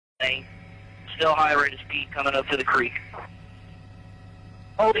lane. Still high rate of speed coming up to the creek.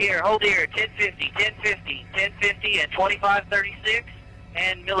 Hold here, 1050, 1050, 1050 and 2536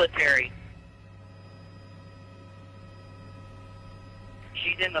 and military.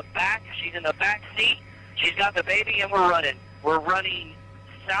 She's in the back seat. She's got the baby and we're running. We're running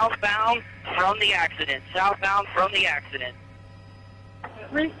southbound from the accident,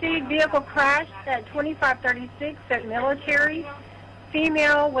 Received vehicle crashed at 2536 at military.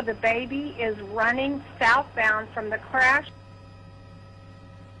 Female with a baby is running southbound from the crash.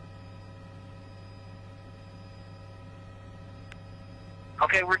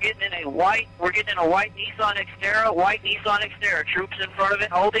 Okay, we're getting in a white Nissan Xterra, troops in front of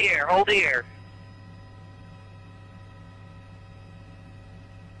it. Hold the air.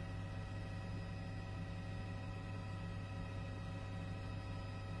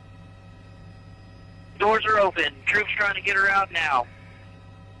 Doors are open. Troops trying to get her out now.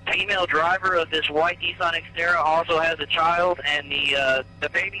 Female driver of this white Nissan Xterra also has a child, and the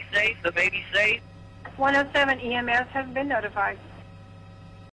baby's safe. 107 EMS has been notified.